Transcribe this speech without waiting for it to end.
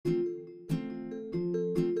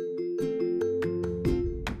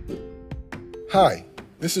Hi,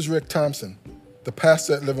 this is Rick Thompson, the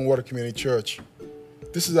pastor at Living Water Community Church.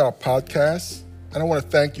 This is our podcast, and I want to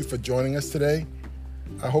thank you for joining us today.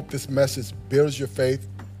 I hope this message builds your faith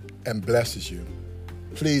and blesses you.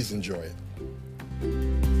 Please enjoy it.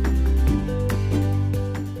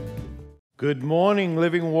 Good morning,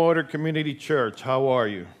 Living Water Community Church. How are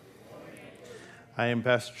you? I am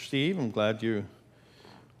Pastor Steve. I'm glad you're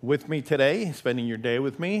with me today, spending your day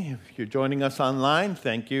with me. If you're joining us online,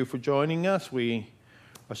 thank you for joining us. We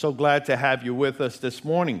are so glad to have you with us this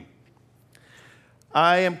morning.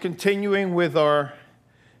 I am continuing with our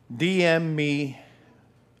DM Me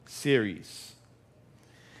series.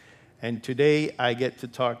 And today I get to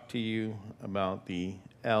talk to you about the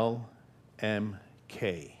LMK.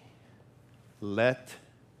 Let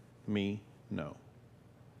me know.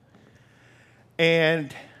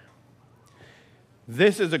 And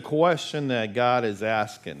this is a question that God is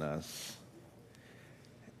asking us,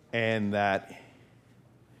 and that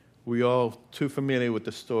we all too familiar with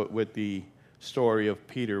the story of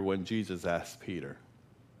Peter when Jesus asked Peter.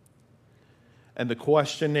 And the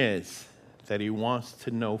question is that he wants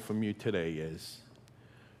to know from you today is,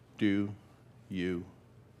 do you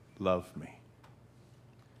love me?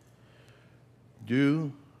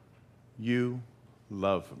 Do you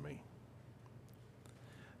love me?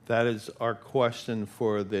 That is our question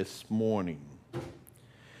for this morning.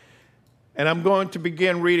 And I'm going to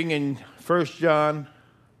begin reading in 1 John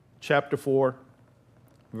chapter 4,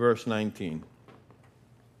 verse 19.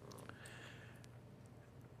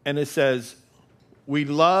 And it says, "We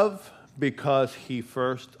love because he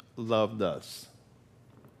first loved us.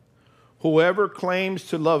 Whoever claims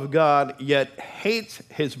to love God yet hates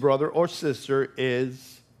his brother or sister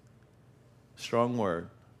is," strong word,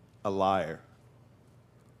 "a liar.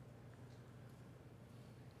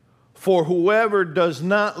 For whoever does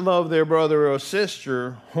not love their brother or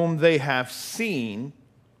sister whom they have seen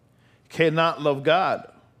cannot love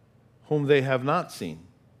God whom they have not seen.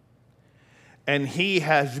 And he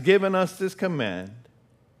has given us this command: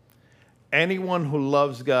 anyone who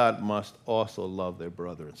loves God must also love their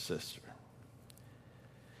brother and sister."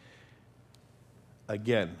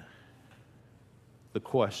 Again, the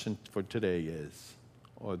question for today is,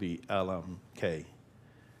 or the LMK,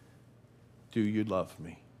 do you love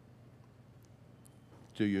me?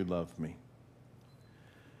 Do you love me?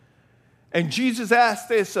 And Jesus asked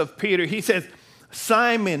this of Peter. He says,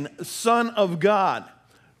 "Simon, son of God,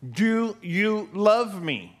 do you love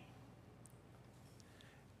me?"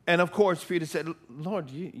 And of course, Peter said,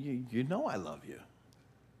 "Lord, you know I love you."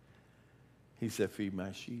 He said, "Feed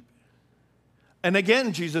my sheep." And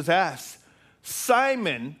again, Jesus asked,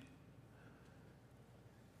 "Simon,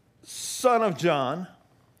 son of John,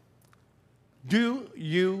 do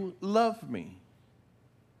you love me?"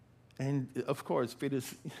 And of course,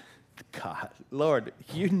 Peter's, "God, Lord,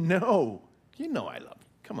 you know I love you.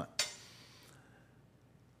 Come on."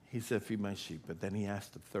 He said, "Feed my sheep." But then he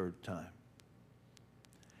asked the third time.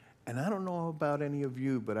 And I don't know about any of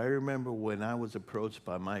you, but I remember when I was approached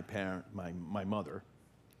by my parent, my mother,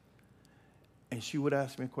 and she would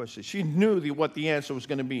ask me a question. She knew what the answer was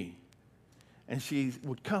going to be. And she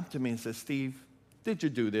would come to me and say, "Steve, did you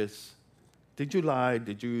do this? Did you lie?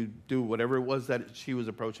 Did you do whatever it was that she was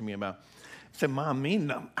approaching me about?" I said, "Mom,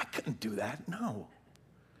 no, I couldn't do that, no."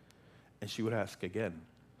 And she would ask again,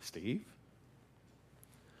 "Steve,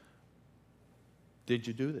 did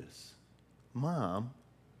you do this?" "Mom,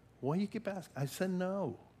 why you keep asking?" I said,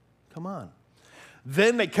 "No, come on."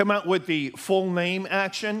 Then they come out with the full name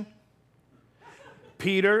action: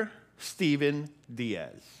 Peter Stephen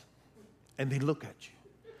Diaz. And they look at you.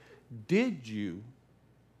 Did you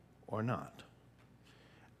or not?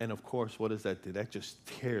 And of course, what does that do? That just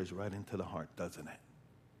tears right into the heart, doesn't it?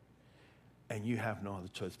 And you have no other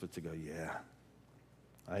choice but to go, "Yeah,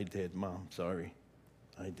 I did, Mom, sorry,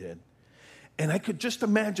 I did." And I could just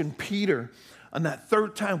imagine Peter on that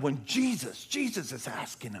third time when Jesus is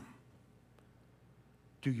asking him,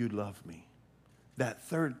 "Do you love me?" That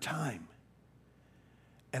third time.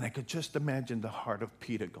 And I could just imagine the heart of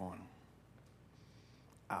Peter going,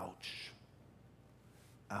 "Ouch,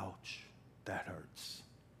 ouch, that hurts."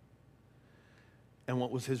 And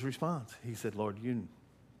what was his response? He said, "Lord, you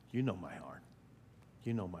know my heart.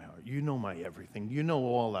 You know my heart. You know my everything. You know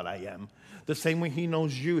all that I am." The same way he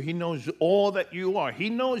knows you. He knows all that you are. He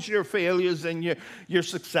knows your failures and your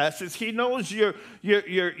successes. He knows your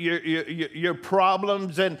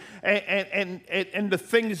problems and the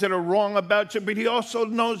things that are wrong about you. But he also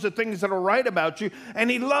knows the things that are right about you. And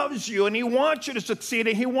he loves you and he wants you to succeed.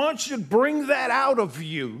 And he wants you to bring that out of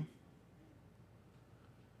you.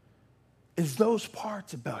 Is those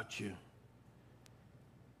parts about you.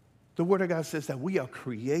 The Word of God says that we are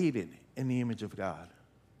created in the image of God.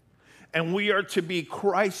 And we are to be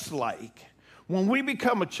Christ-like. When we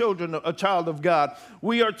become a child of God,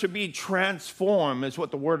 we are to be transformed, is what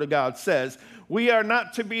the Word of God says. We are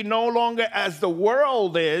not to be no longer as the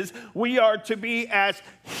world is. We are to be as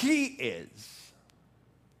He is.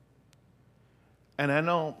 And I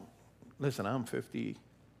know, listen, I'm 50.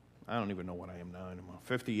 I don't even know what I am now anymore.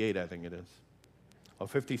 58, I think it is. Or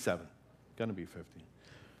 57. Going to be 50.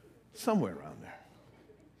 Somewhere around there.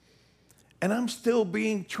 And I'm still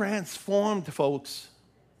being transformed, folks.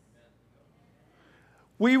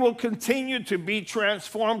 We will continue to be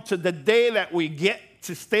transformed to the day that we get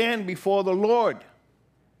to stand before the Lord.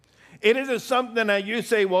 It isn't something that you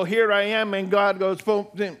say, well, here I am, and God goes, boom,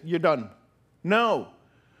 you're done. No.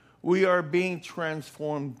 We are being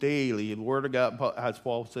transformed daily. The Word of God, as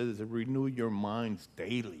Paul says, is renew your minds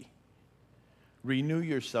daily. Renew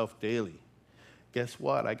yourself daily. Guess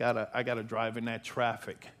what? I gotta drive in that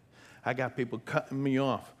traffic. I got people cutting me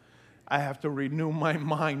off. I have to renew my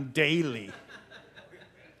mind daily.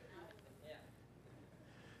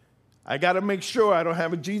 I got to make sure I don't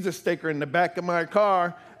have a Jesus sticker in the back of my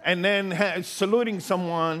car and then saluting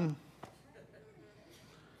someone.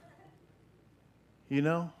 You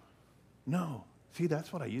know? No. See,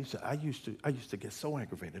 that's what I used to. I used to get so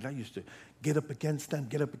aggravated. I used to get up against them,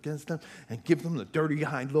 and give them the dirty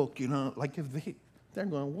eye look, you know, like if they're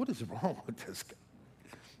going, what is wrong with this guy?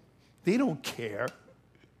 They don't care.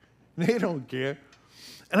 They don't care.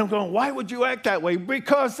 And I'm going, why would you act that way?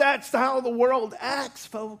 Because that's how the world acts,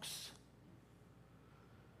 folks.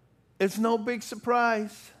 It's no big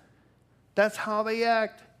surprise. That's how they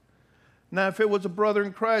act. Now, if it was a brother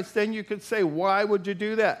in Christ, then you could say, why would you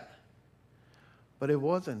do that? But it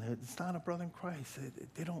wasn't. It's not a brother in Christ.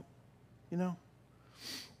 They don't, you know.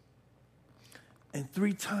 And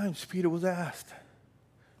 3 times Peter was asked.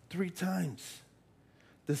 3 times.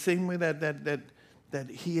 The same way that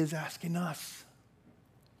he is asking us.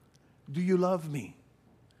 Do you love me?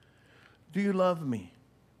 Do you love me?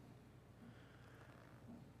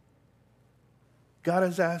 God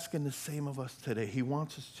is asking the same of us today. He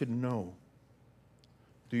wants us to know,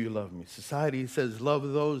 do you love me? Society says, love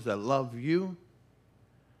those that love you,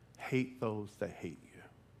 hate those that hate you.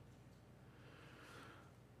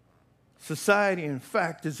 Society, in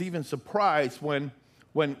fact, is even surprised when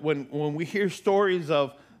we hear stories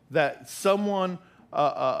of that someone,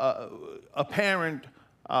 a parent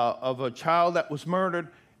of a child that was murdered,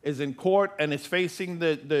 is in court and is facing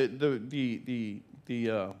the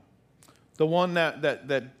one that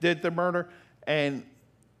did the murder, and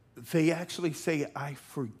they actually say, I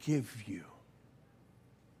forgive you.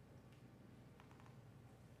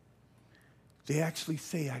 They actually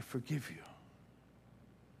say, I forgive you.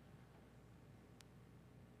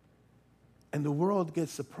 And the world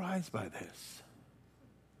gets surprised by this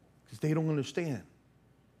because they don't understand.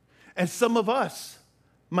 And some of us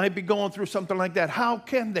might be going through something like that. How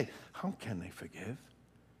can they forgive?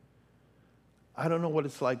 I don't know what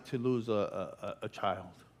it's like to lose a child.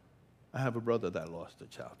 I have a brother that lost a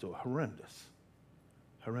child to a horrendous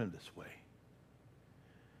way.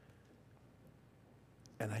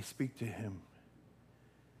 And I speak to him,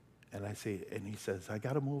 and I say, and he says, I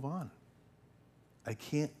got to move on. I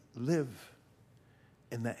can't live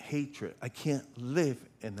in that hatred. I can't live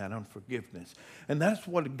in that unforgiveness. And that's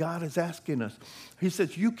what God is asking us. He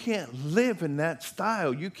says, you can't live in that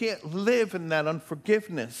style. You can't live in that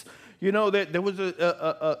unforgiveness. You know, that there was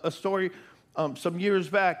a story some years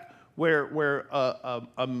back where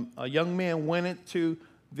a young man went into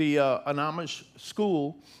an Amish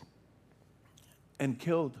school and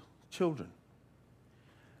killed children.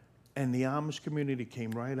 And the Amish community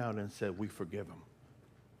came right out and said, we forgive him.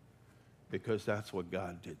 Because that's what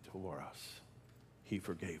God did for us. He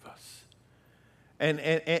forgave us. And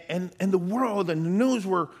the world and the news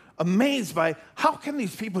were amazed by, how can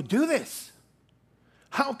these people do this?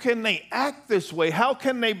 How can they act this way? How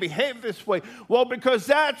can they behave this way? Well, because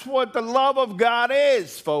that's what the love of God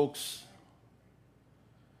is, folks.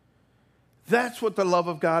 That's what the love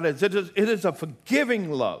of God is. It is a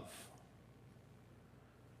forgiving love.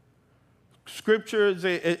 Scriptures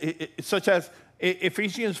such as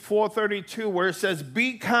Ephesians 4:32, where it says,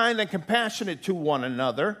 be kind and compassionate to one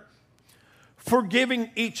another, forgiving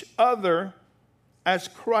each other as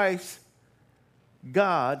Christ,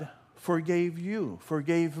 God, forgave you,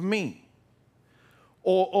 forgave me.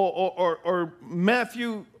 Or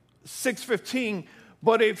Matthew 6:15,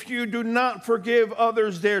 but if you do not forgive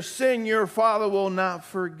others their sin, your Father will not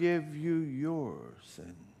forgive you your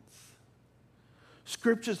sins.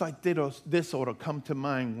 Scriptures like this ought to come to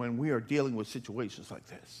mind when we are dealing with situations like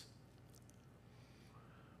this.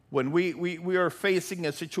 When we are facing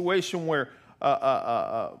a situation where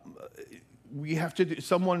we have to do,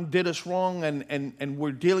 someone did us wrong and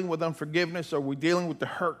we're dealing with unforgiveness, or we're dealing with the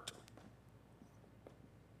hurt,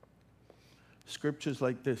 scriptures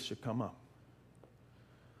like this should come up.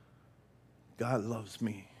 God loves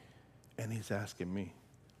me, and he's asking me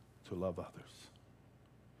to love others.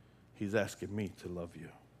 He's asking me to love you.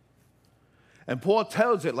 And Paul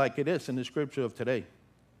tells it like it is in the scripture of today.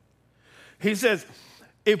 He says,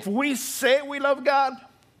 if we say we love God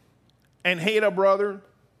and hate our brother,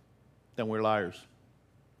 then we're liars.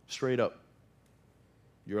 Straight up.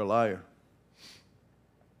 You're a liar.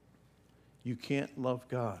 You can't love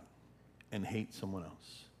God and hate someone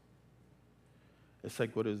else. It's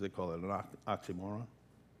like, what is they call it? An oxymoron?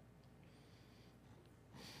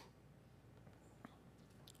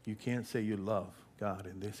 You can't say you love God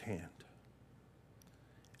in this hand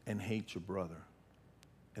and hate your brother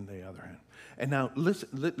in the other hand. And now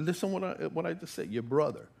listen what I just said, your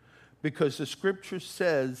brother. Because the scripture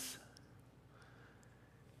says,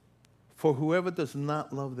 for whoever does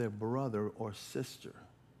not love their brother or sister,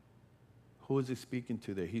 who is he speaking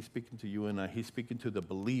to there? He's speaking to you and I. He's speaking to the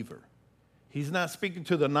believer. He's not speaking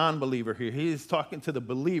to the non-believer here. He is talking to the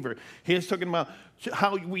believer. He is talking about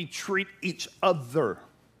how we treat each other.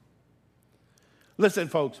 Listen,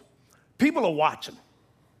 folks, people are watching.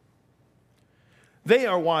 They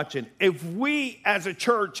are watching. If we as a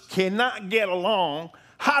church cannot get along,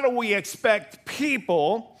 how do we expect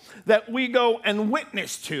people that we go and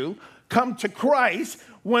witness to come to Christ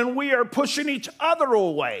when we are pushing each other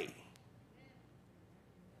away?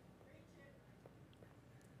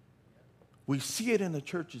 We see it in the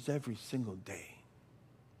churches every single day.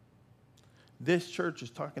 This church is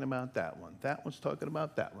talking about that one. That one's talking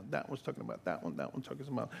about that one. That one's talking about that one. That one's talking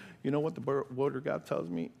about. You know what the word of God tells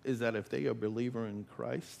me? Is that if they are a believer in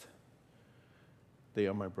Christ, they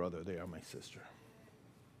are my brother, they are my sister.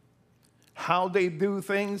 How they do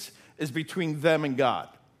things is between them and God.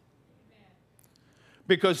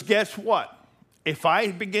 Because guess what? If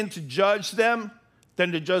I begin to judge them,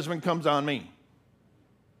 then the judgment comes on me.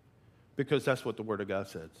 Because that's what the Word of God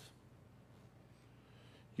says.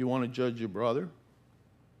 You want to judge your brother,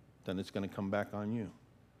 then it's going to come back on you.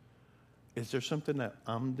 Is there something that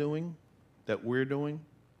I'm doing, that we're doing,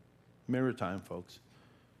 mirror time, folks,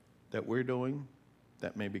 that we're doing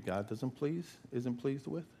that maybe God isn't pleased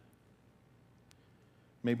with?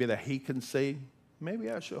 Maybe that he can say,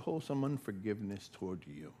 maybe I should hold some unforgiveness toward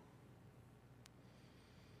you.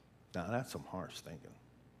 Now, that's some harsh thinking.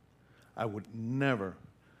 I would never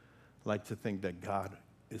like to think that God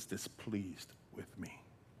is displeased with me.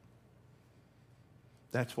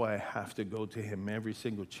 That's why I have to go to him every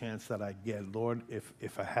single chance that I get. Lord,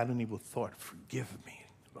 if I had an evil thought, forgive me,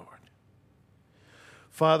 Lord.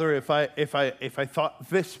 Father, if I thought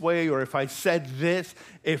this way, or if I said this,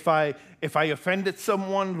 if I offended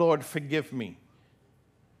someone, Lord, forgive me.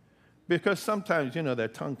 Because sometimes,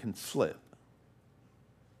 that tongue can slip.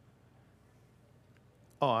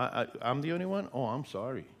 Oh, I'm the only one? Oh, I'm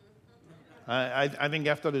sorry. I think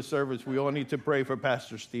after the service, we all need to pray for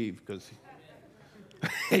Pastor Steve, because,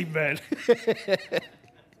 amen.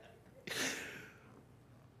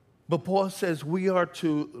 But Paul says we are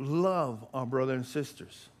to love our brothers and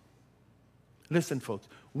sisters. Listen, folks,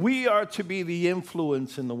 we are to be the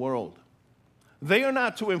influence in the world. They are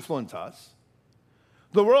not to influence us.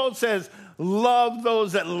 The world says, love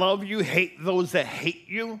those that love you, hate those that hate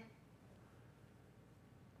you.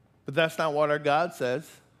 But that's not what our God says.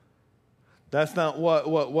 That's not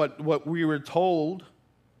what we were told.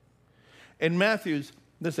 In Matthew's,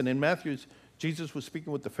 Jesus was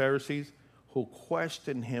speaking with the Pharisees who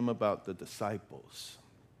questioned him about the disciples.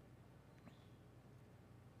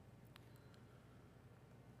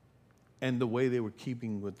 And the way they were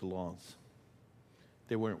keeping with the laws.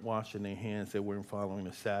 They weren't washing their hands. They weren't following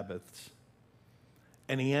the Sabbaths.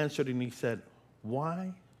 And he answered and he said,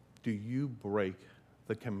 why do you break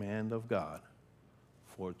the command of God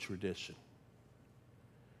for tradition?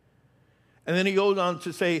 And then he goes on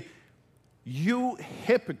to say, you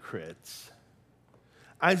hypocrites,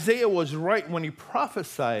 Isaiah was right when he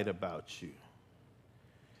prophesied about you.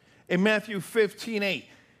 In Matthew 15:8,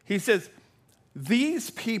 he says, these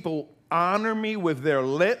people honor me with their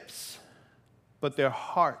lips, but their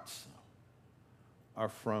hearts are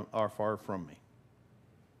far from me.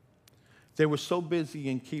 They were so busy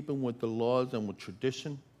in keeping with the laws and with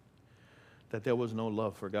tradition that there was no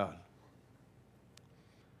love for God.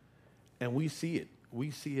 And we see it we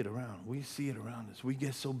see it around. We see it around us. We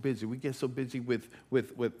get so busy. We get so busy with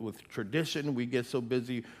tradition. We get so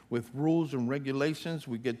busy with rules and regulations.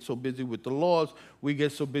 We get so busy with the laws. We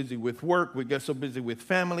get so busy with work. We get so busy with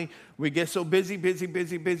family. We get so busy.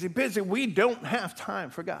 We don't have time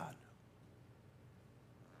for God.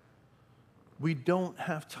 We don't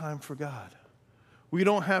have time for God. We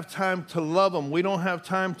don't have time to love him. We don't have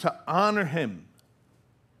time to honor him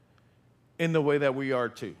in the way that we are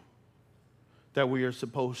to, that we are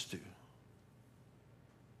supposed to.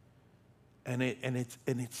 And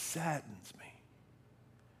it saddens me.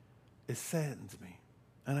 It saddens me.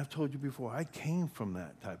 And I've told you before, I came from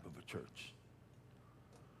that type of a church,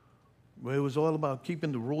 where it was all about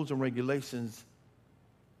keeping the rules and regulations,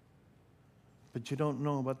 but you don't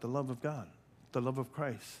know about the love of God, the love of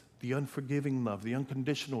Christ, the unforgiving love, the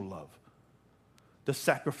unconditional love, the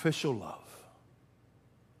sacrificial love.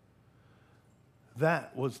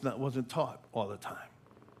 That wasn't taught all the time.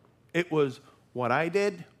 It was what I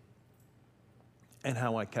did and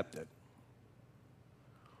how I kept it.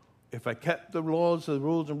 If I kept the laws, the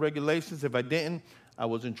rules, and regulations, if I didn't, I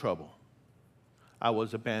was in trouble. I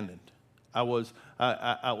was abandoned. I was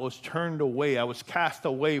turned away. I was cast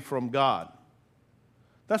away from God.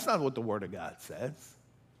 That's not what the Word of God says.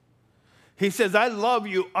 He says, I love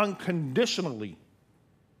you unconditionally.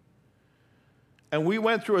 And we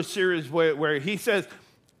went through a series where he says,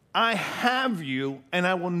 I have you and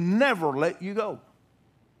I will never let you go.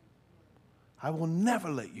 I will never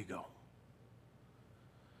let you go.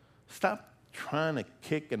 Stop trying to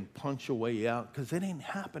kick and punch your way out, because it ain't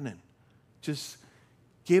happening. Just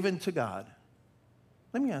give in to God.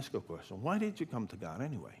 Let me ask you a question. Why did you come to God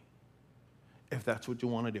anyway? If that's what you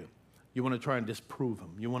want to do. You want to try and disprove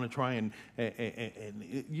him. You want to try and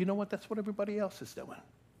you know what? That's what everybody else is doing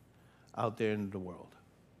out there in the world.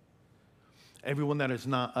 Everyone that is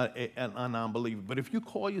not a non-believer. But if you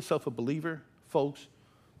call yourself a believer, folks,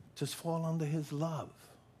 just fall under his love.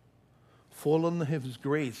 Fall under his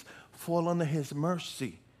grace. Fall under his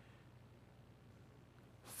mercy.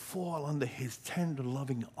 Fall under his tender,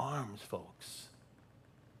 loving arms, folks.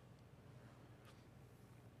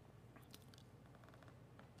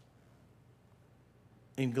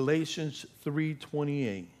 In Galatians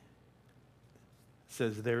 3:28,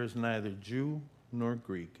 says, there is neither Jew nor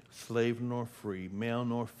Greek, slave nor free, male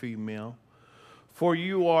nor female, for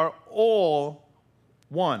you are all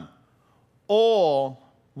one. All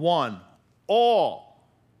one. All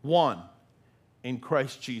one in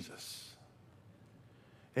Christ Jesus.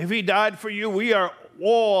 If he died for you, we are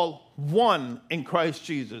all one in Christ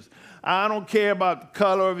Jesus. I don't care about the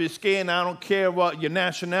color of your skin. I don't care about your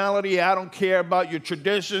nationality. I don't care about your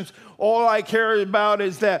traditions. All I care about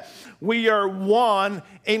is that we are one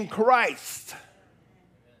in Christ.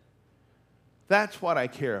 That's what I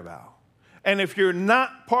care about. And if you're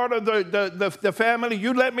not part of the family,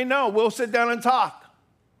 you let me know. We'll sit down and talk.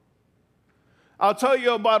 I'll tell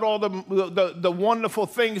you about all the wonderful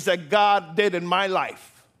things that God did in my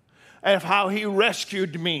life and how he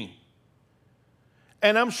rescued me.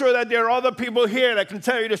 And I'm sure that there are other people here that can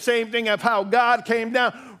tell you the same thing of how God came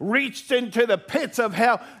down, reached into the pits of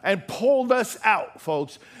hell, and pulled us out,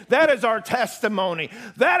 folks. That is our testimony.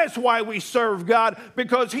 That is why we serve God,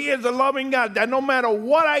 because he is a loving God, that no matter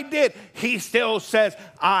what I did, he still says,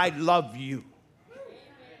 I love you.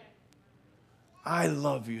 I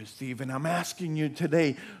love you, Steve. And I'm asking you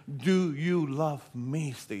today, do you love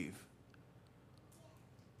me, Steve?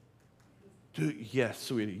 Yes,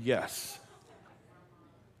 sweetie, yes.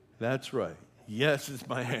 That's right. Yes is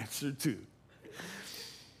my answer too.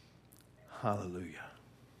 Hallelujah.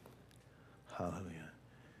 Hallelujah.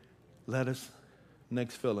 Let us,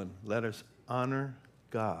 next fill-in, let us honor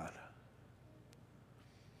God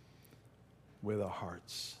with our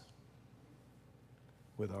hearts.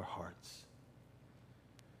 With our hearts.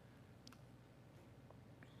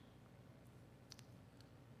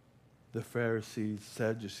 The Pharisees,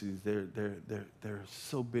 Sadducees, they're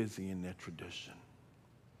so busy in their tradition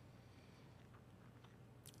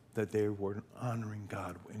that they were honoring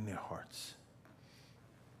God in their hearts.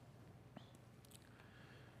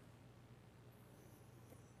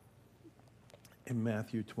 In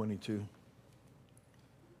Matthew 22,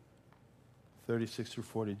 36 through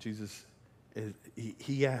 40, Jesus,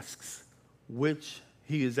 he asks,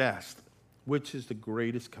 he is asked, which is the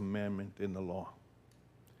greatest commandment in the law?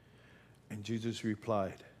 And Jesus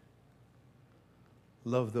replied,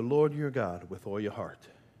 love the Lord your God with all your heart,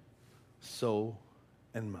 soul,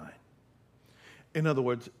 and mind. In other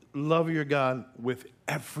words, love your God with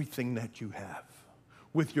everything that you have,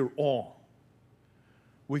 with your all,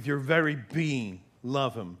 with your very being,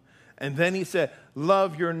 love him. And then he said,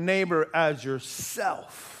 love your neighbor as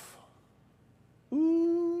yourself.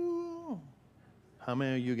 Ooh. How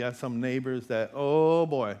many of you got some neighbors that, oh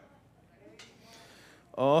boy.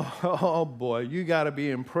 Oh boy, you got to be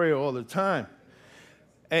in prayer all the time.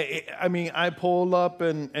 I mean, I pull up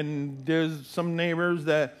and there's some neighbors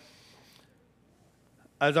that,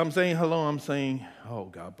 as I'm saying hello, I'm saying, oh,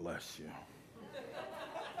 God bless you.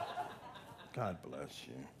 God bless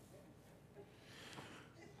you.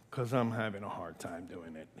 Because I'm having a hard time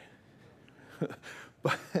doing it.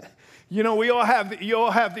 But, you know, you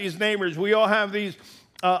all have these neighbors. We all have these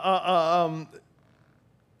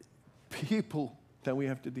people that we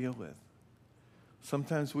have to deal with.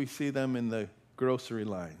 Sometimes we see them in the grocery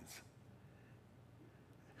lines.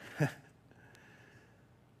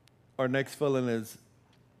 Our next villain is,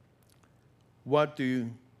 what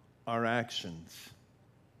do our actions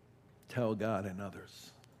tell God and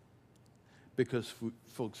others? Because,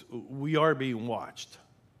 folks, we are being watched.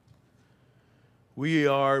 We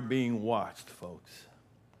are being watched, folks.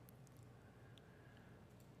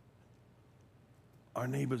 Our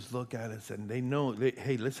neighbors look at us and they know,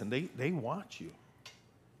 hey, listen, they watch you.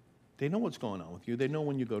 They know what's going on with you. They know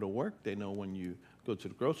when you go to work. They know when you go to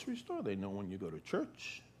the grocery store. They know when you go to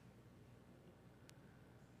church.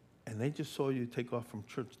 And they just saw you take off from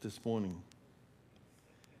church this morning.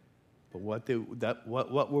 But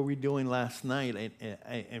what were we doing last night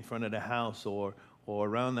in front of the house or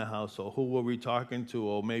around the house? Or who were we talking to?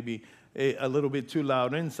 Or maybe a little bit too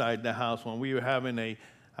loud inside the house when we were having I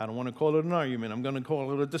don't want to call it an argument. I'm going to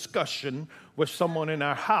call it a discussion with someone in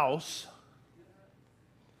our house.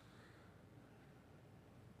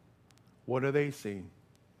 What are they seeing?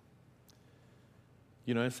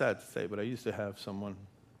 You know, it's sad to say, but I used to have someone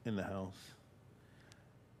in the house.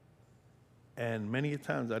 And many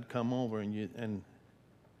times I'd come over and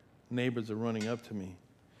neighbors are running up to me.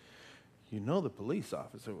 You know the police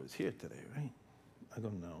officer was here today, right? I go,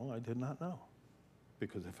 no, I did not know.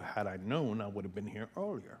 Because had I known, I would have been here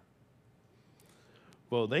earlier.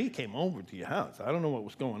 Well, they came over to your house. I don't know what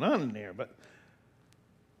was going on in there, but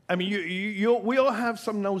I mean, we all have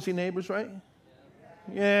some nosy neighbors, right?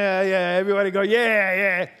 Yeah. Everybody go,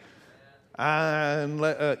 yeah.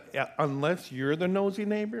 Unless you're the nosy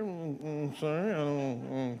neighbor, sorry, I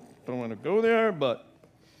don't want to go there, but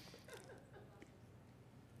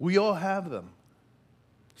we all have them.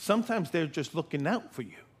 Sometimes they're just looking out for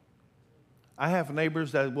you. I have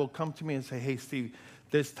neighbors that will come to me and say, hey, Steve,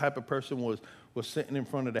 this type of person was sitting in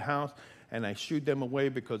front of the house, and I shooed them away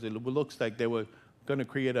because it looks like they were going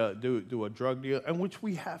to do a drug deal, and which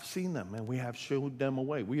we have seen them, and we have shooed them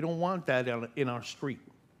away. We don't want that in our street.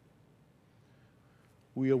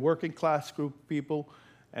 We are working class group of people,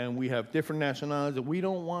 and we have different nationalities, and we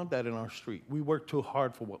don't want that in our street. We work too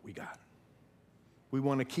hard for what we got. We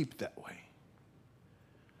want to keep it that way.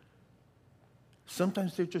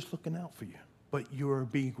 Sometimes they're just looking out for you, but you're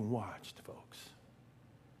being watched, folks.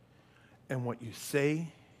 And what you say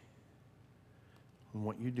and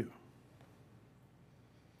what you do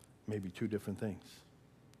may be two different things.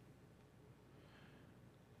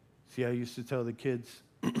 See, I used to tell the kids,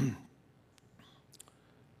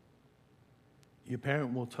 your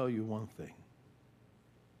parent will tell you one thing,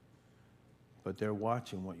 but they're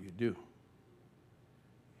watching what you do.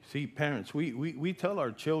 See, parents, we tell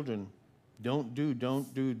our children, don't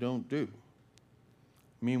do.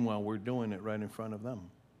 Meanwhile, we're doing it right in front of them.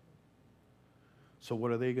 So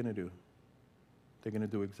what are they going to do? They're going to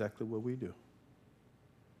do exactly what we do.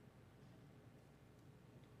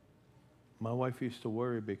 My wife used to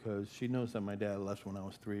worry because she knows that my dad left when I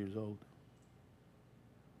was 3 years old.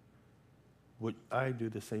 Would I do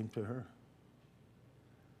the same to her?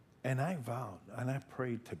 And I vowed, and I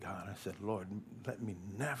prayed to God. I said, Lord, let me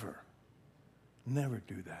never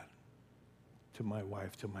do that to my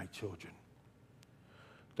wife, to my children.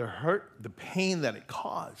 The hurt, the pain that it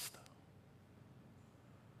caused.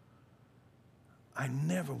 I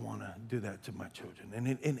never want to do that to my children. And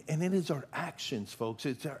it is our actions, folks.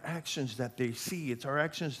 It's our actions that they see. It's our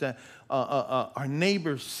actions that our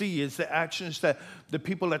neighbors see. It's the actions that the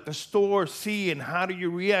people at the store see. And how do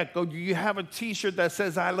you react? Oh, do you have a T-shirt that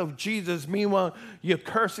says, I love Jesus? Meanwhile, you're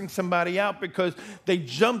cursing somebody out because they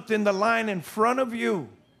jumped in the line in front of you.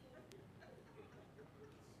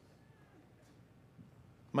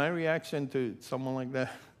 My reaction to someone like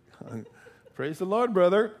that, praise the Lord,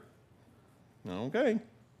 brother. Okay.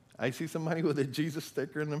 I see somebody with a Jesus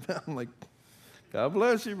sticker in the mouth. I'm like, God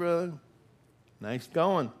bless you, brother. Nice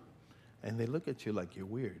going. And they look at you like you're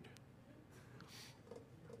weird.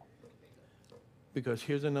 Because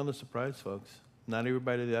here's another surprise, folks. Not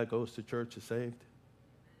everybody that goes to church is saved.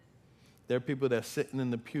 There are people that are sitting in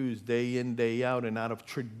the pews day in, day out, and out of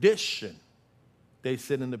tradition, they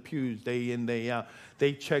sit in the pews day in, day out.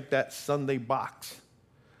 They check that Sunday box.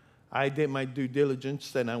 I did my due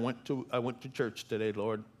diligence, and I went to church today,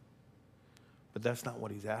 Lord. But that's not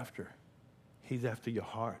what he's after. He's after your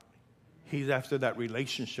heart. He's after that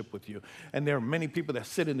relationship with you. And there are many people that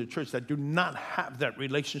sit in the church that do not have that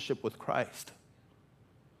relationship with Christ.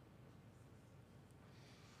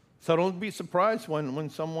 So don't be surprised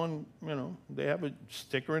when someone, they have a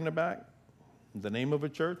sticker in the back, the name of a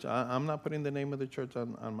church. I'm not putting the name of the church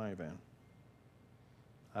on my van.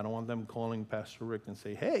 I don't want them calling Pastor Rick and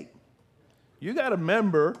say, hey, you got a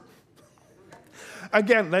member.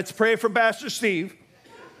 Again, let's pray for Pastor Steve.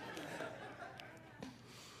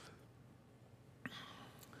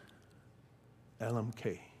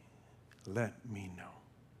 LMK, let me know.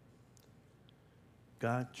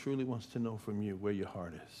 God truly wants to know from you where your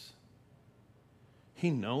heart is. He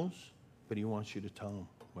knows, but he wants you to tell him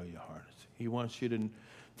where your heart is. He wants you to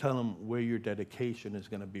tell him where your dedication is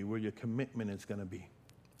going to be, where your commitment is going to be.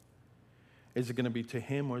 Is it going to be to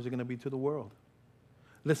him or is it going to be to the world?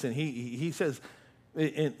 Listen, he says,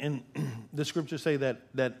 and the scriptures say that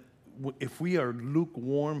if we are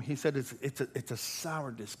lukewarm, he said it's a sour,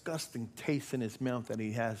 disgusting taste in his mouth that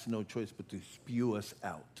he has no choice but to spew us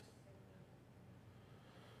out.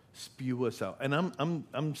 Spew us out. And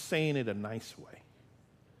I'm saying it a nice way.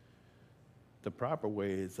 The proper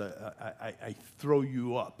way is I throw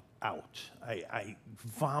you out. I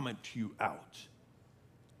vomit you out.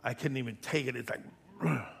 I couldn't even take it. It's like,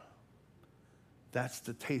 that's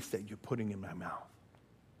the taste that you're putting in my mouth.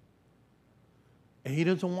 And he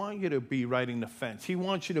doesn't want you to be riding the fence. He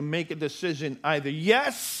wants you to make a decision, either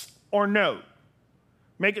yes or no.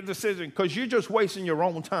 Make a decision, because you're just wasting your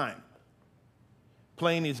own time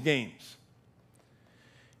playing these games.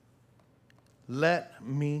 Let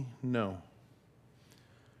me know.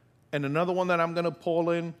 And another one that I'm going to pull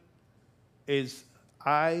in is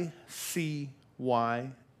ICYMI.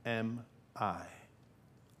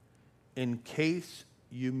 In case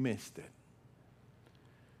you missed it.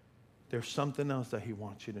 There's something else that he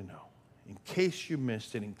wants you to know. In case you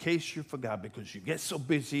missed it, in case you forgot, because you get so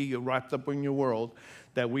busy, you're wrapped up in your world,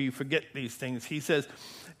 that we forget these things. He says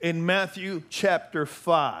in Matthew chapter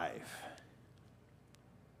 5,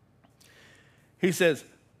 he says,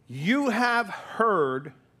 you have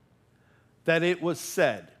heard that it was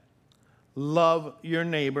said, love your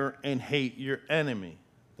neighbor and hate your enemy.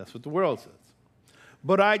 That's what the world says.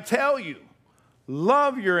 But I tell you,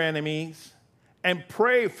 love your enemies and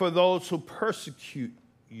pray for those who persecute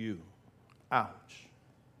you. Ouch.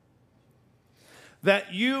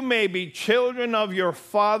 That you may be children of your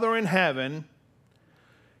Father in heaven.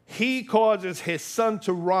 He causes his sun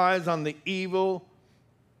to rise on the evil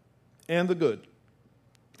and the good,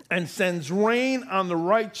 and sends rain on the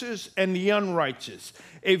righteous and the unrighteous.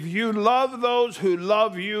 If you love those who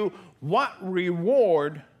love you, what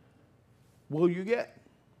reward will you get?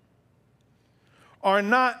 Are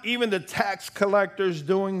not even the tax collectors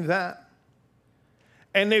doing that?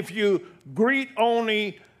 And if you greet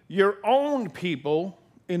only your own people,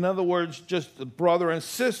 in other words, just the brother and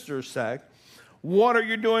sister sect, what are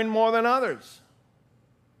you doing more than others?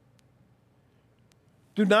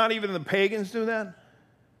 Do not even the pagans do that?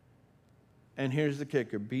 And here's the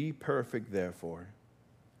kicker. Be perfect, therefore,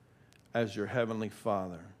 as your heavenly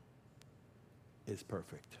Father is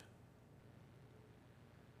perfect.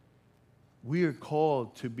 We are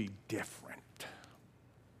called to be different.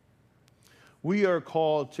 We are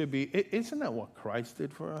called to be, isn't that what Christ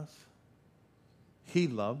did for us? He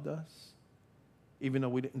loved us, even though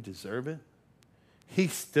we didn't deserve it. He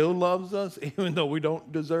still loves us, even though we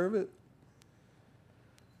don't deserve it.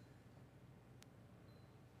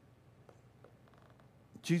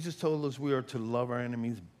 Jesus told us we are to love our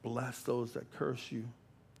enemies, bless those that curse you.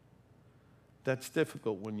 That's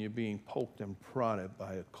difficult when you're being poked and prodded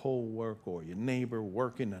by a co-worker or your neighbor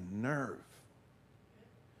working a nerve.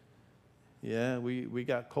 Yeah, we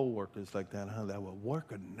got co-workers like that, huh? That will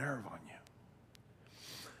work a nerve on you.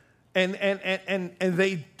 And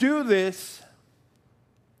they do this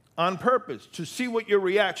on purpose to see what your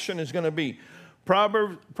reaction is going to be.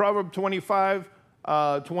 Proverb 25,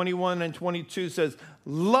 21 and 22 says,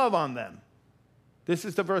 love on them. This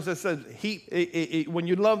is the verse that says, when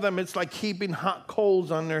you love them, it's like heaping hot coals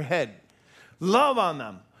on their head. Love on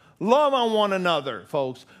them. Love on one another,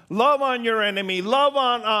 folks. Love on your enemy. Love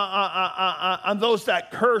on those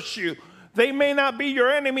that curse you. They may not be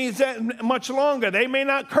your enemies much longer. They may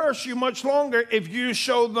not curse you much longer if you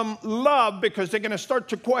show them love, because they're going to start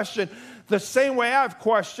to question the same way I've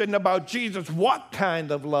questioned about Jesus. What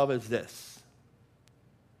kind of love is this?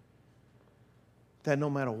 that no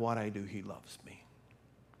matter what I do, he loves me.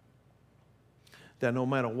 That no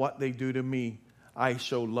matter what they do to me, I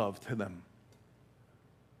show love to them.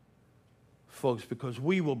 Folks, because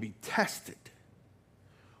we will be tested.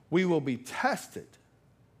 We will be tested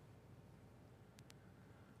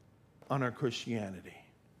on our Christianity.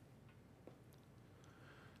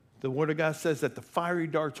 The Word of God says that the fiery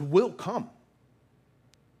darts will come.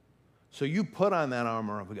 So you put on that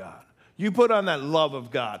armor of God. You put on that love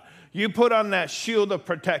of God. You put on that shield of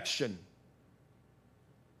protection.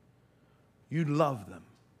 You love them.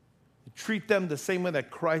 You treat them the same way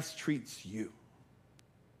that Christ treats you.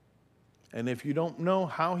 And if you don't know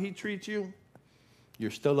how he treats you,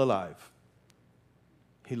 you're still alive.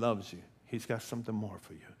 He loves you. He's got something more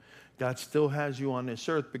for you. God still has you on this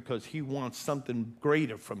earth because he wants something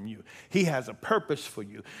greater from you. He has a purpose for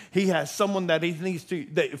you. He has someone that he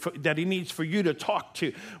needs for you to talk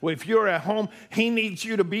to. If you're at home, he needs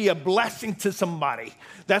you to be a blessing to somebody.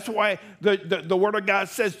 That's why the Word of God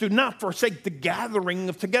says, do not forsake the gathering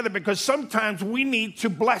of together, because sometimes we need to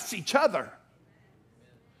bless each other.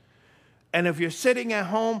 And if you're sitting at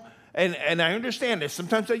home, and I understand this,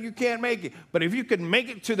 sometimes you can't make it, but if you can make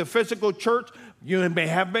it to the physical church, you may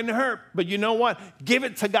have been hurt, but you know what? Give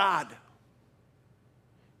it to God.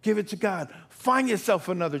 Give it to God. Find yourself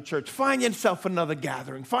another church. Find yourself another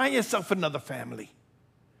gathering. Find yourself another family.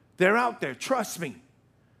 They're out there. Trust me.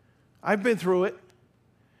 I've been through it,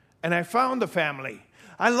 and I found a family.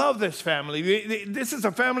 I love this family. This is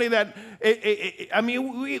a family that,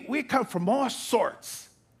 we come from all sorts.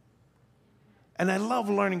 And I love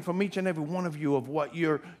learning from each and every one of you of what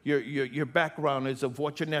your background is, of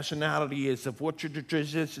what your nationality is, of what your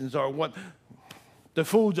traditions are, what the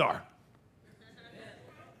foods are.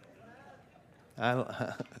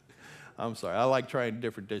 I'm sorry. I like trying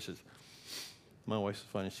different dishes. My wife's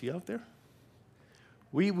funny. Is she out there?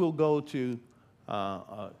 We will go to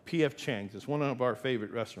P.F. Chang's. It's one of our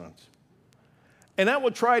favorite restaurants. And I will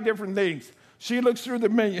try different things. She looks through the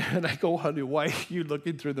menu, and I go, honey, why are you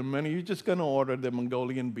looking through the menu? You're just going to order the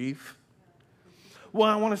Mongolian beef. Well,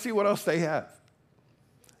 I want to see what else they have.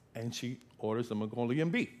 And she orders the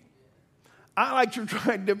Mongolian beef. I like to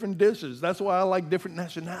try different dishes. That's why I like different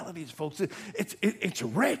nationalities, folks. It's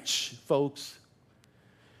rich, folks.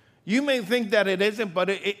 You may think that it isn't, but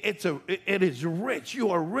it is rich.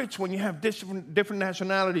 You are rich when you have different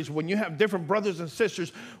nationalities, when you have different brothers and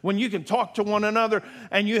sisters, when you can talk to one another,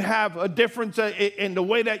 and you have a difference in the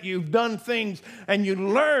way that you've done things, and you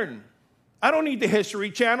learn. I don't need the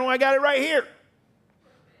History Channel. I got it right here.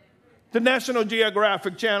 The National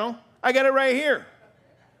Geographic Channel. I got it right here.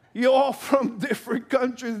 You're all from different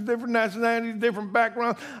countries, different nationalities, different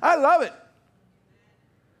backgrounds. I love it.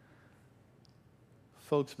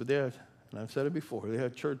 Folks, but and I've said it before, there are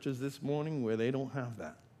churches this morning where they don't have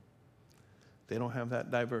that. They don't have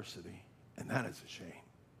that diversity, and that is a shame,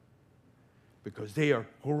 because they are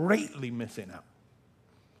greatly missing out.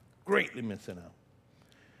 Greatly missing out.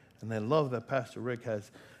 And I love that Pastor Rick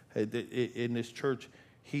has, in this church,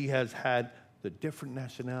 he has had the different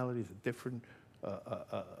nationalities, the different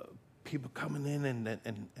people coming in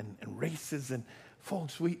and races. And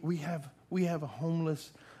folks, we have a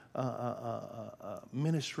homeless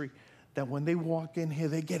ministry that when they walk in here,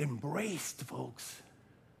 they get embraced, folks.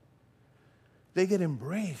 They get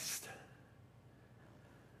embraced.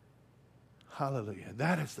 Hallelujah.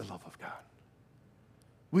 That is the love of God.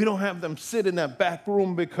 We don't have them sit in that back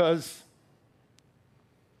room because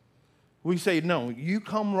we say, no, you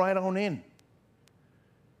come right on in.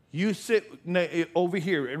 You sit over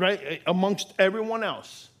here, right, amongst everyone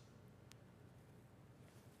else.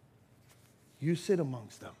 You sit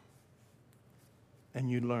amongst them. And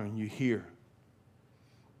you learn, you hear,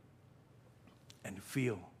 and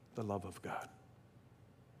feel the love of God.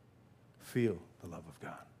 Feel the love of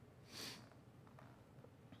God.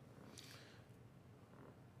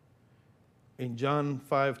 In John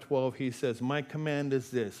 5:12, he says, my command is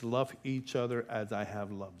this, love each other as I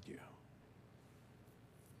have loved you.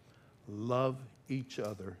 Love each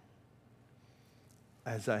other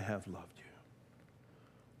as I have loved you.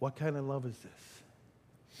 What kind of love is this?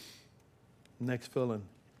 Next fill-in,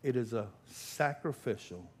 it is a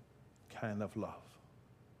sacrificial kind of love.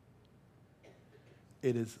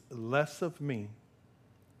 It is less of me,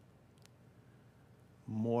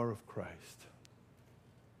 more of Christ.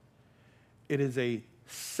 It is a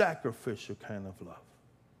sacrificial kind of love.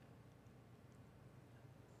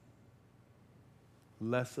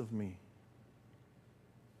 Less of me,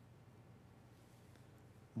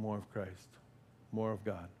 more of Christ, more of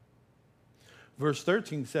God. Verse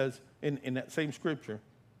 13 says, in that same scripture,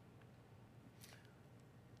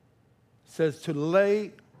 says to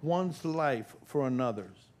lay one's life for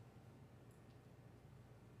another's.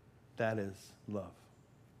 That is love.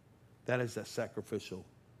 That is that sacrificial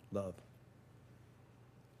love.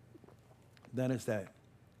 That is that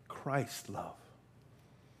Christ love.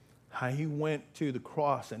 How he went to the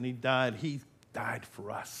cross and he died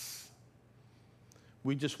for us.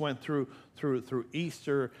 We just went through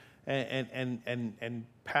Easter, and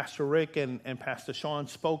Pastor Rick and Pastor Sean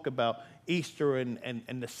spoke about Easter and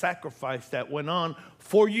the sacrifice that went on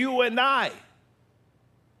for you and I.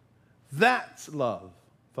 That's love,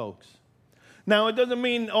 folks. Now, it doesn't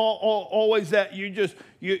mean always that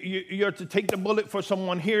you're to take the bullet for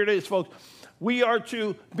someone. Here it is, folks. We are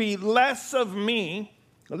to be less of me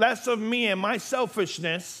and my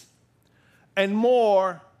selfishness, and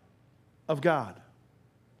more of God.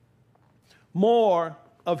 More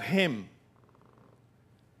of him.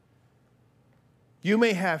 You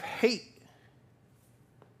may have hate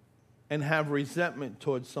and have resentment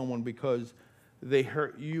towards someone because they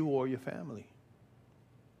hurt you or your family.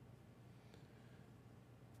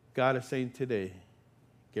 God is saying today,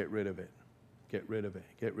 get rid of it. Get rid of it.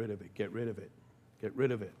 Get rid of it. Get rid of it. Get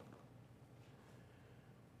rid of it.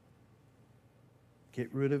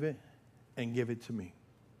 Get rid of it and give it to me.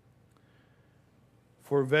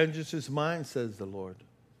 For vengeance is mine, says the Lord.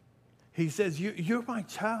 He says, you're my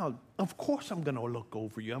child. Of course I'm going to look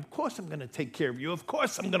over you. Of course I'm going to take care of you. Of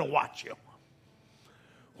course I'm going to watch you.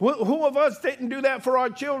 Who of us didn't do that for our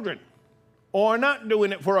children? Or are not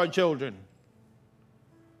doing it for our children?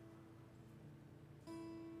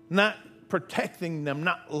 Not protecting them,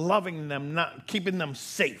 not loving them, not keeping them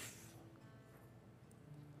safe.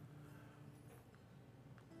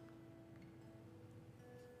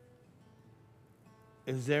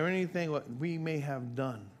 Is there anything what we may have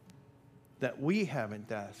done that we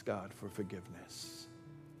haven't asked God for forgiveness?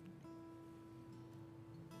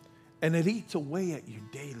 And it eats away at you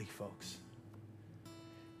daily, folks.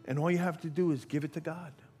 And all you have to do is give it to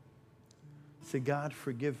God. Say, God,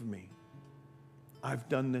 forgive me. I've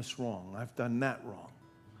done this wrong. I've done that wrong.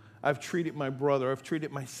 I've treated my brother. I've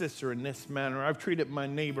treated my sister in this manner. I've treated my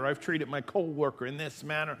neighbor. I've treated my co-worker in this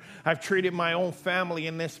manner. I've treated my own family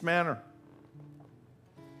in this manner.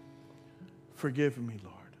 Forgive me,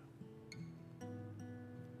 Lord.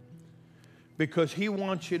 Because he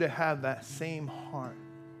wants you to have that same heart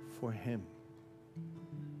for him.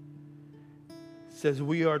 It says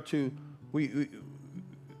we are to,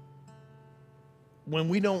 when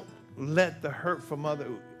we don't let the hurt from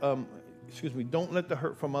don't let the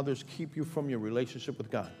hurt from others keep you from your relationship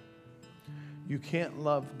with God. You can't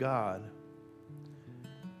love God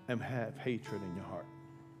and have hatred in your heart.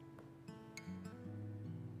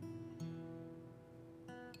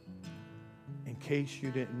 In case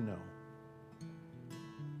you didn't know,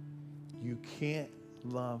 you can't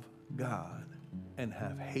love God and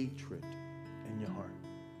have hatred in your heart.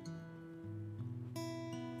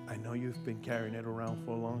 I know you've been carrying it around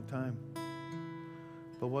for a long time,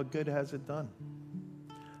 but what good has it done?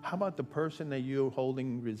 How about the person that you're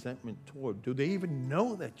holding resentment toward? Do they even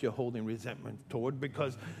know that you're holding resentment toward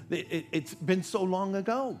because it's been so long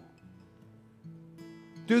ago?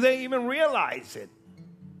 Do they even realize it?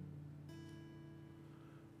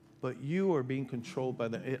 But you are being controlled by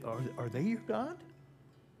are they your God?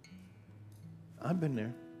 I've been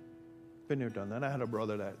there. Been there, done that. I had a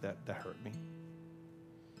brother that hurt me.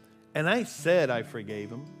 And I said I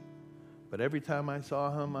forgave him. But every time I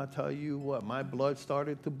saw him, I tell you what, my blood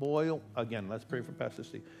started to boil. Again, let's pray for Pastor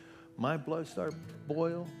Steve. My blood started to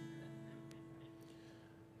boil.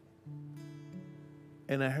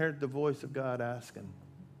 And I heard the voice of God asking,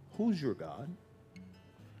 who's your God?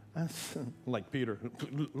 I said, like Peter,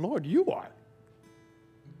 Lord, you are.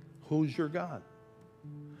 Who's your God?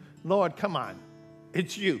 Lord, come on.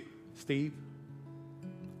 It's you, Steve.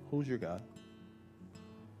 Who's your God?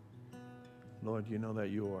 Lord, you know that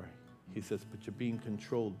you are. He says, but you're being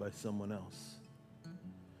controlled by someone else.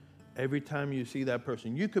 Every time you see that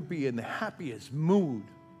person, you could be in the happiest mood,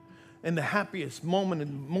 in the happiest moment, in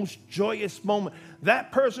the most joyous moment.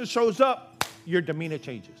 That person shows up, your demeanor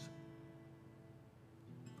changes.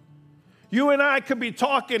 You and I could be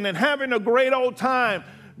talking and having a great old time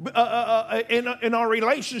in our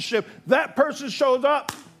relationship. That person shows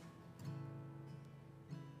up.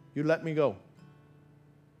 You let me go.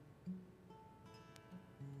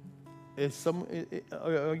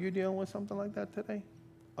 Are you dealing with something like that today?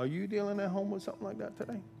 Are you dealing at home with something like that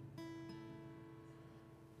today?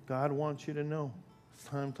 God wants you to know it's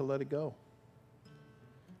time to let it go.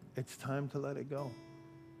 It's time to let it go.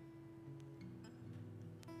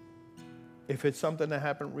 If it's something that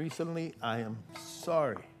happened recently, I am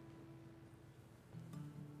sorry.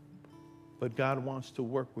 But God wants to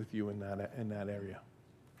work with you in that area.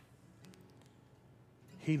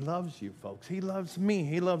 He loves you, folks. He loves me.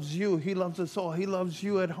 He loves you. He loves us all. He loves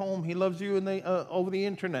you at home. He loves you over the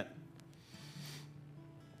internet.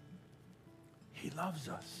 He loves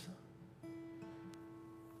us.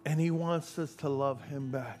 And he wants us to love him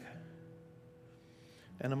back.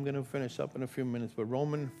 And I'm going to finish up in a few minutes. But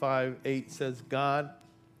Romans 5:8 says,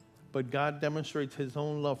 but God demonstrates his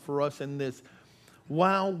own love for us in this.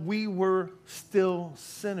 While we were still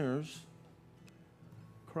sinners,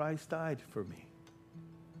 Christ died for me.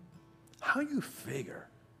 How you figure?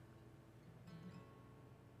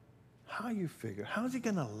 How you figure? How's he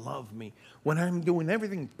going to love me when I'm doing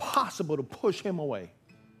everything possible to push him away?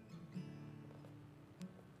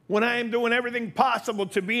 When I am doing everything possible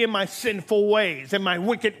to be in my sinful ways, in my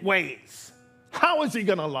wicked ways? How is he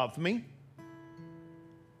going to love me?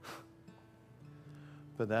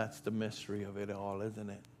 But that's the mystery of it all, isn't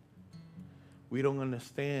it? We don't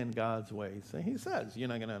understand God's ways. And he says, you're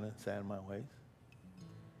not going to understand my ways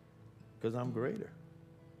because I'm greater.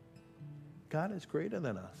 God is greater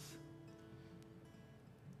than us.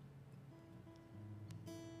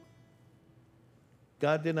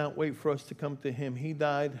 God did not wait for us to come to him. He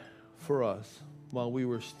died for us while we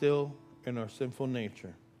were still in our sinful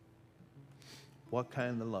nature. What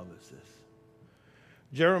kind of love is this?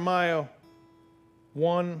 Jeremiah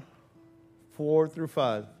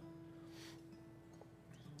 1:4-5.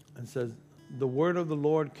 And says, the word of the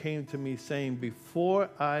Lord came to me saying, before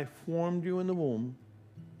I formed you in the womb,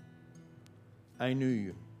 I knew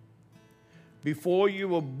you. Before you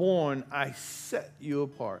were born, I set you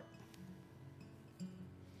apart.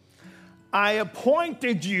 I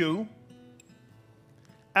appointed you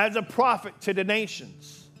as a prophet to the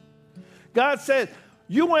nations. God said,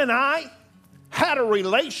 you and I had a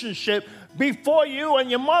relationship before you and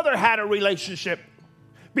your mother had a relationship.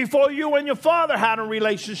 Before you and your father had a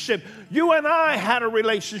relationship. You and I had a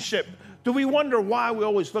relationship. Do we wonder why we're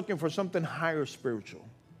always looking for something higher spiritual?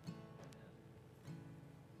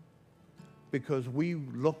 Because we're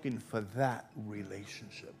looking for that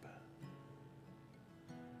relationship.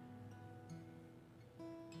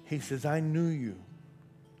 He says, I knew you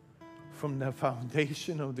from the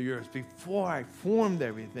foundation of the earth. Before I formed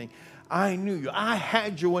everything, I knew you. I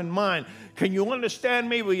had you in mind. Can you understand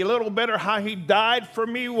maybe a little better how he died for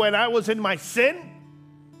me when I was in my sin?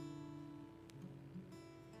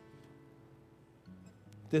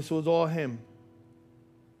 This was all him.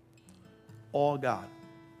 All God.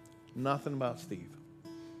 Nothing about Steve.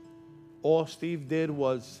 All Steve did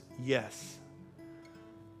was, yes,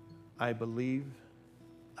 I believe,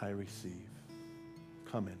 I receive.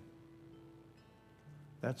 Come in.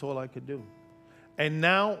 That's all I could do. And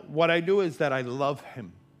now what I do is that I love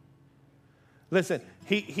him. Listen,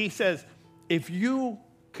 he says, if you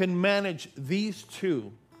can manage these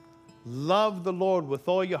two, love the Lord with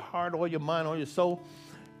all your heart, all your mind, all your soul,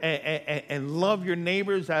 and love your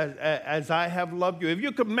neighbors as I have loved you. If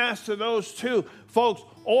you can master those two, folks,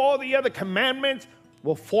 all the other commandments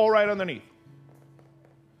will fall right underneath.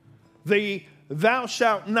 The thou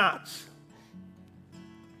shalt nots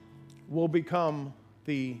will become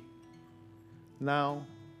the now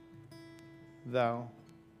thou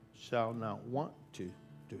shalt not want to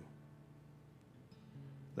do.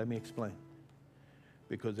 Let me explain.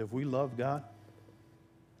 Because if we love God,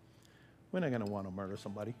 we're not going to want to murder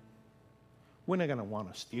somebody. We're not going to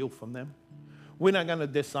want to steal from them. We're not going to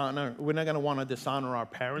dishonor. We're not going to want to dishonor our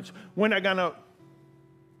parents. We're not going to.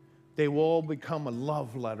 They will all become a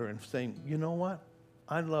love letter and saying, you know what?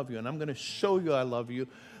 I love you, and I'm going to show you I love you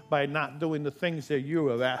by not doing the things that you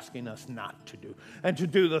are asking us not to do, and to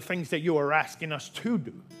do the things that you are asking us to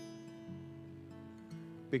do.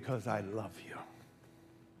 Because I love you.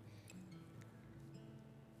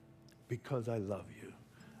 Because I love you.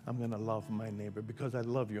 I'm going to love my neighbor. Because I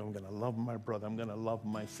love you, I'm going to love my brother. I'm going to love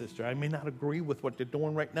my sister. I may not agree with what they're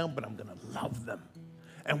doing right now, but I'm going to love them.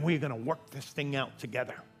 And we're going to work this thing out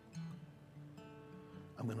together.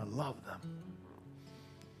 I'm going to love them.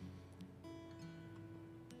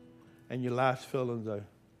 And your last feelings are,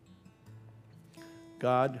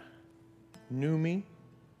 God knew me.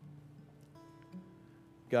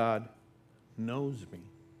 God knows me.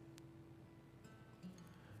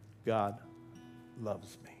 God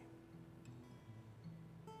loves me.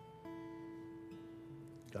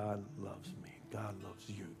 God loves me. God loves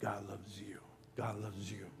you. God loves you. God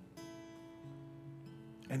loves you.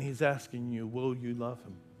 And he's asking you, will you love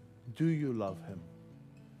him? Do you love him?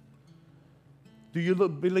 Do you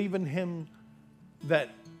believe in him that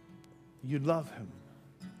you love him?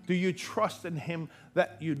 Do you trust in him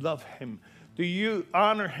that you love him? Do you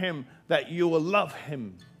honor him that you will love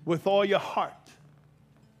him with all your heart,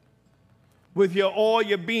 with all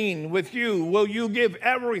your being, with you? Will you give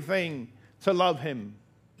everything to love him?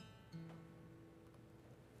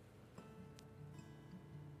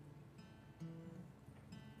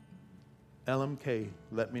 LMK,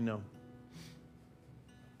 let me know.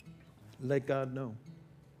 Let God know.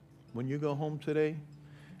 When you go home today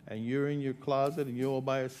and you're in your closet and you're all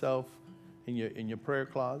by yourself in your prayer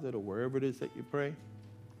closet or wherever it is that you pray,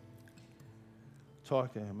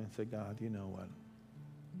 talk to him and say, God, you know what?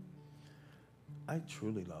 I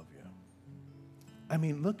truly love you. I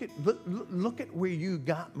mean, look at where you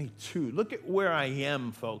got me to. Look at where I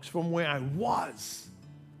am, folks, from where I was.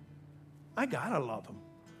 I gotta love him.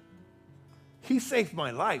 He saved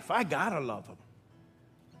my life. I gotta love him.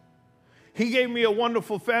 He gave me a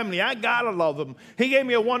wonderful family. I gotta love him. He gave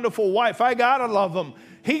me a wonderful wife. I gotta love him.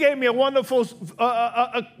 He gave me a wonderful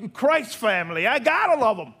Christ family. I gotta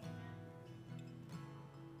love him.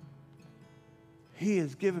 He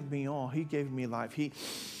has given me all. He gave me life. He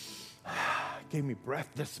gave me breath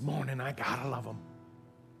this morning. I gotta love him.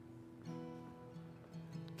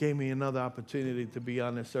 Gave me another opportunity to be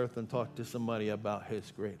on this earth and talk to somebody about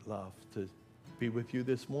his great love. To be with you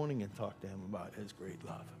this morning and talk to him about his great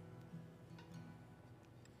love.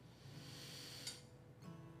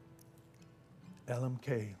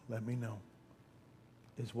 LMK, let me know,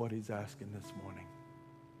 is what he's asking this morning.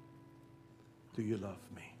 Do you love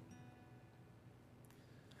me?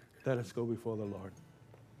 Let us go before the Lord.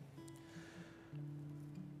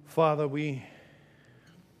 Father, we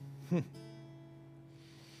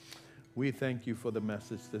thank you for the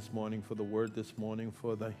message this morning, for the word this morning,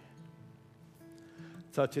 for the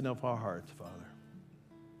touching of our hearts, Father.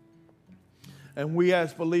 And we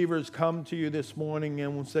as believers come to you this morning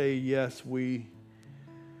and we'll say, yes, we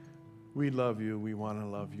love you. We want to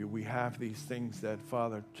love you. We have these things that,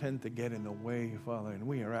 Father, tend to get in the way, Father, and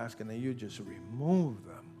we are asking that you just remove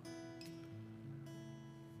them.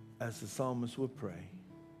 As the psalmist would pray,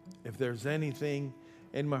 if there's anything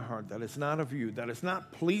in my heart that is not of you, that is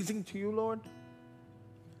not pleasing to you, Lord,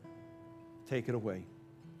 take it away.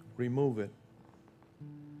 Remove it,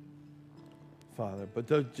 Father. But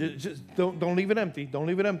don't leave it empty. Don't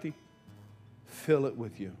leave it empty. Fill it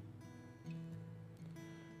with you.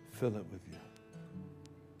 Fill it with you.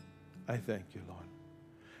 I thank you, Lord.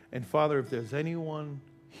 And Father, if there's anyone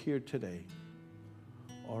here today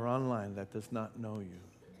or online that does not know you,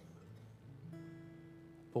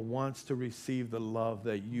 but wants to receive the love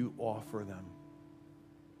that you offer them,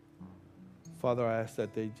 Father, I ask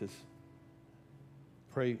that they just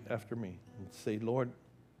pray after me and say, Lord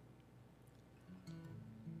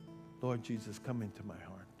Jesus, come into my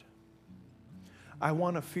heart. I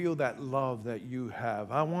want to feel that love that you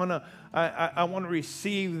have. I want to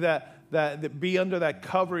receive that be under that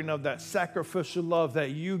covering of that sacrificial love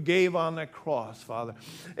that you gave on the cross, Father.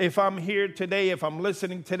 If I'm here today, if I'm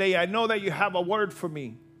listening today, I know that you have a word for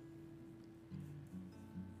me.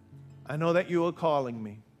 I know that you are calling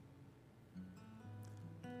me.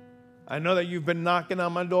 I know that you've been knocking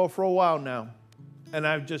on my door for a while now, and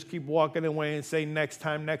I just keep walking away and saying, next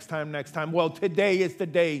time, next time, next time. Well, today is the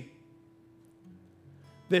day.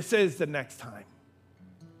 This is the next time.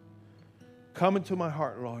 Come into my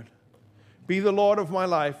heart, Lord. Be the Lord of my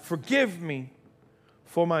life. Forgive me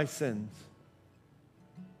for my sins.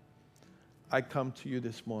 I come to you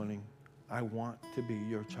this morning. I want to be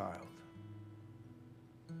your child.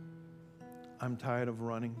 I'm tired of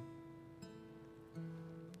running.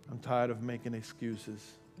 I'm tired of making excuses.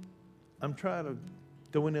 I'm tired of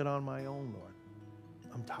doing it on my own, Lord.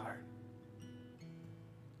 I'm tired.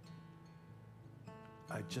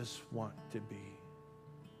 I just want to be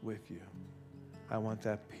with you. I want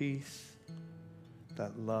that peace,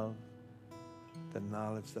 that love, the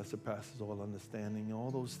knowledge that surpasses all understanding,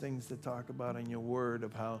 all those things that talk about in your word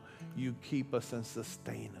of how you keep us and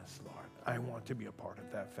sustain us, Lord. I want to be a part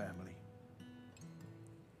of that family.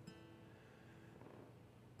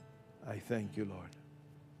 I thank you, Lord.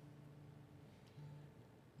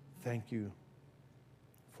 Thank you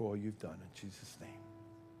for all you've done in Jesus' name.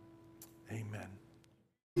 Amen.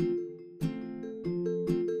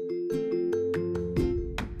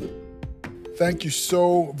 Thank you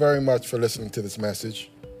so very much for listening to this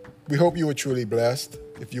message. We hope you were truly blessed.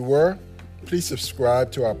 If you were, please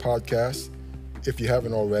subscribe to our podcast if you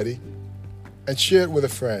haven't already, and share it with a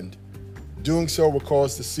friend. Doing so will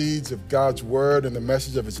cause the seeds of God's word and the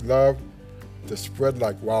message of his love to spread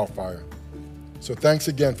like wildfire. So thanks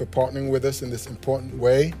again for partnering with us in this important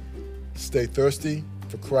way. Stay thirsty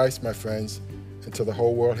for Christ, my friends, until the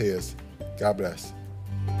whole world hears. God bless.